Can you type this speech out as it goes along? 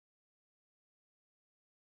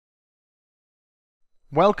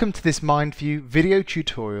Welcome to this MindView video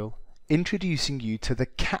tutorial introducing you to the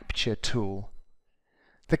Capture tool.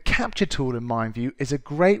 The Capture tool in MindView is a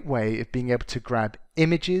great way of being able to grab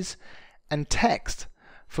images and text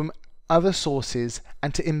from other sources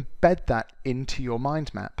and to embed that into your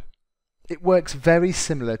mind map. It works very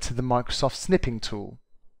similar to the Microsoft snipping tool.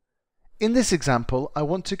 In this example, I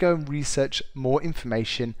want to go and research more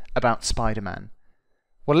information about Spider-Man.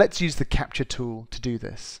 Well, let's use the Capture tool to do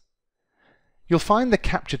this. You'll find the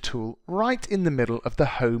Capture tool right in the middle of the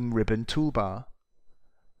Home ribbon toolbar.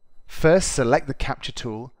 First, select the Capture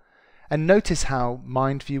tool and notice how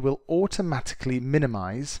MindView will automatically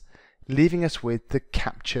minimize, leaving us with the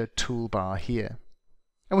Capture toolbar here.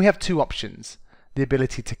 And we have two options, the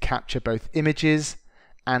ability to capture both images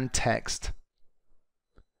and text.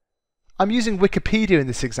 I'm using Wikipedia in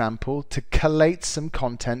this example to collate some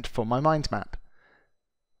content for my mind map.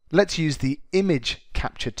 Let's use the Image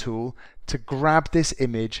Capture tool to grab this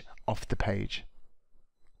image off the page.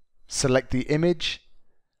 Select the image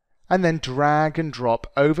and then drag and drop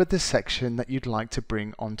over the section that you'd like to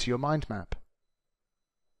bring onto your mind map.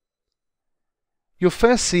 You'll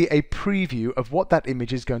first see a preview of what that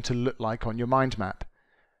image is going to look like on your mind map.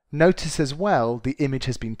 Notice as well the image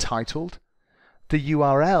has been titled, the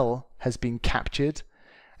URL has been captured,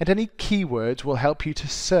 and any keywords will help you to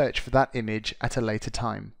search for that image at a later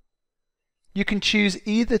time. You can choose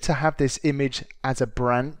either to have this image as a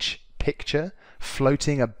branch picture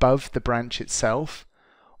floating above the branch itself,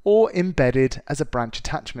 or embedded as a branch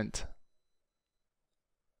attachment.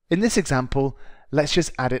 In this example, let's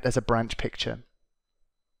just add it as a branch picture.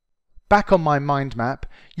 Back on my mind map,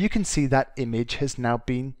 you can see that image has now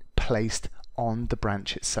been placed on the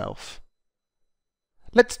branch itself.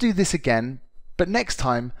 Let's do this again, but next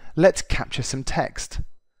time let's capture some text.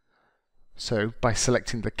 So by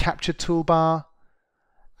selecting the Capture toolbar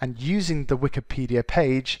and using the Wikipedia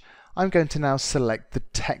page, I'm going to now select the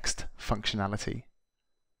text functionality.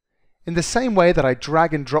 In the same way that I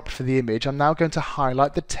drag and drop for the image, I'm now going to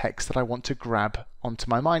highlight the text that I want to grab onto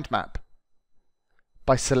my mind map.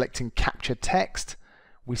 By selecting Capture Text,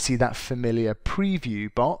 we see that familiar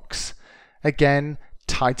preview box, again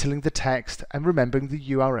titling the text and remembering the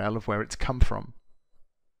URL of where it's come from.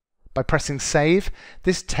 By pressing Save,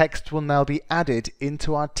 this text will now be added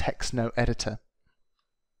into our text note editor.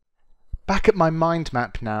 Back at my mind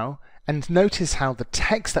map now, and notice how the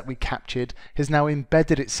text that we captured has now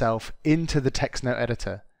embedded itself into the text note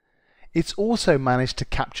editor. It's also managed to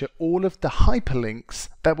capture all of the hyperlinks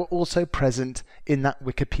that were also present in that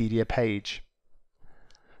Wikipedia page.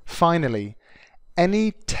 Finally,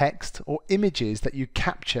 any text or images that you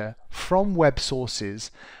capture from web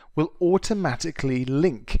sources will automatically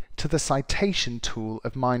link to the citation tool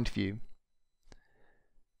of MindView.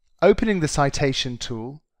 Opening the citation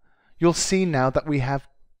tool, you'll see now that we have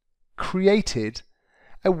created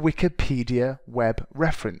a Wikipedia web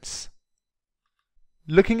reference.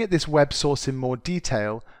 Looking at this web source in more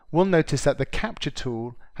detail, we'll notice that the Capture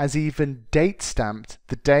tool has even date stamped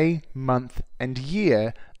the day, month, and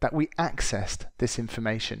year that we accessed this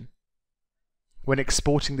information. When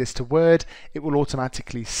exporting this to Word, it will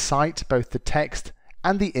automatically cite both the text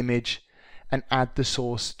and the image and add the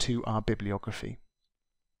source to our bibliography.